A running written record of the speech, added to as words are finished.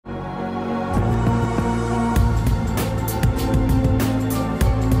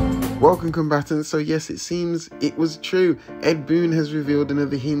Welcome, combatants. So yes, it seems it was true. Ed Boon has revealed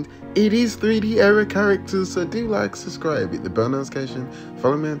another hint. It is 3D era characters, so do like, subscribe, hit the bell notification,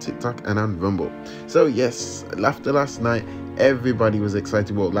 follow me on TikTok and on Rumble. So yes, after last night, everybody was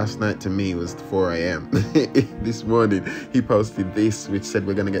excited. Well, last night to me was 4 a.m. This morning, he posted this, which said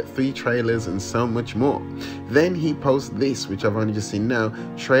we're going to get 3 trailers and so much more. Then he posted this, which I've only just seen now,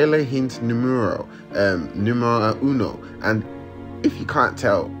 trailer hint numero uno. And if you can't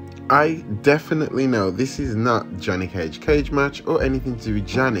tell, I definitely know this is not Johnny Cage match or anything to do with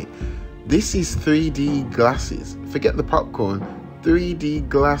Johnny. This is 3D glasses. Forget the popcorn. 3D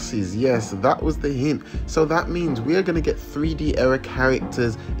glasses. Yes, that was the hint. So that means we are going to get 3D era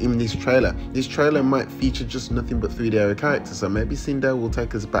characters in this trailer. This trailer might feature just nothing but 3D era characters. So maybe Sindel will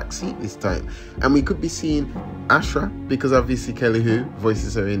take us back seat this time. And we could be seeing Ashra, because obviously Kelly Hu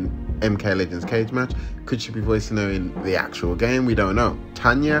voices her in MK Legends Cage match. Could she be voicing her in the actual game? We don't know.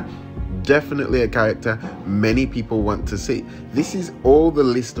 Tanya, definitely a character many people want to see. This is all the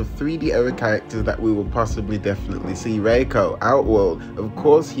list of 3D era characters that we will possibly definitely see. Reiko, Outworld, of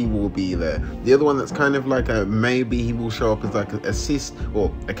course he will be there. The other one that's kind of like a maybe, he will show up as like an assist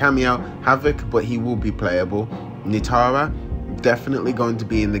or a cameo, Havoc, but he will be playable. Nitara, definitely going to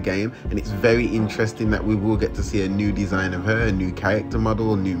be in the game, and it's very interesting that we will get to see a new design of her, a new character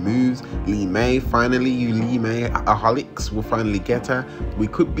model, new moves. Lee May, finally, you Lee May aholics will finally get her. We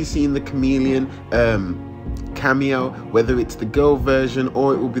could be seeing the Chameleon cameo, whether it's the girl version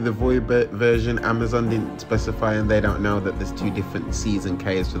or it will be the boy version. Amazon didn't specify, and they don't know that there's 2 different C's and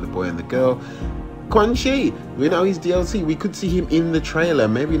K's for the boy and the girl. Quan Chi, we know he's DLC. We could see him in the trailer,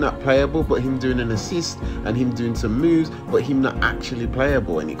 maybe not playable, but him doing an assist and him doing some moves, but him not actually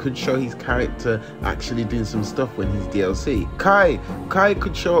playable, and it could show his character actually doing some stuff when he's DLC. Kai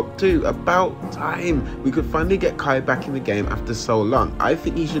could show up too. About time we could finally get Kai back in the game after so long. I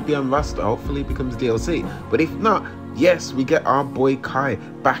think he should be on roster. Hopefully he becomes DLC, but if not, yes, we get our boy Kai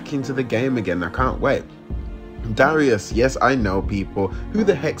back into the game again. I can't wait. Darius, yes, I know, people. Who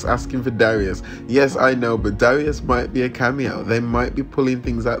the heck's asking for Darius? Yes, I know, but Darius might be a cameo. They might be pulling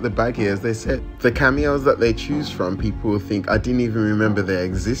things out the bag here. As they said, the cameos that they choose from, people will think, I didn't even remember they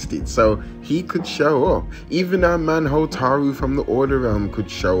existed. So he could show up. Even our man Hotaru from the Order Realm could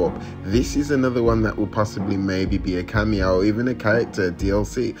show up. This is another one that will possibly maybe be a cameo or even a character, a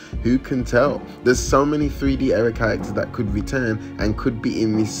DLC. Who can tell? There's so many 3D era characters that could return and could be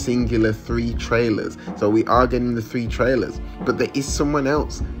in these singular 3 trailers. So we are getting the 3 trailers, but there is someone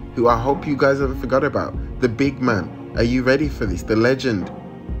else who I hope you guys haven't forgot about. The big man. Are you ready for this? The legend,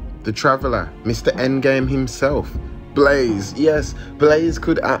 the traveler, Mr. Endgame himself, Blaze. Yes, Blaze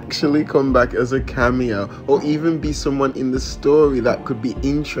could actually come back as a cameo or even be someone in the story that could be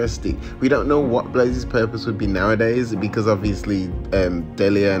interesting. We don't know what Blaze's purpose would be nowadays, because obviously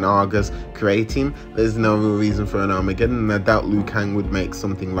Delia and Argus create him. There's no real reason for an Armageddon, and I doubt Liu Kang would make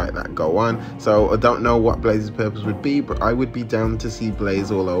something like that go on. So I don't know what Blaze's purpose would be, but I would be down to see Blaze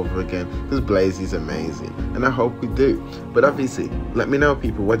all over again, because Blaze is amazing, and I hope we do. But obviously, let me know,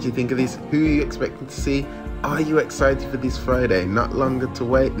 people, what do you think of this? Who are you expecting to see? Are you excited for this Friday? Not longer to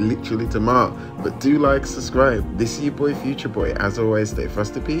wait, literally tomorrow. But do like, subscribe. This is your boy Future Boy. As always, stay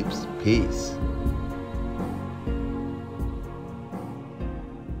frosty, peeps. Peace.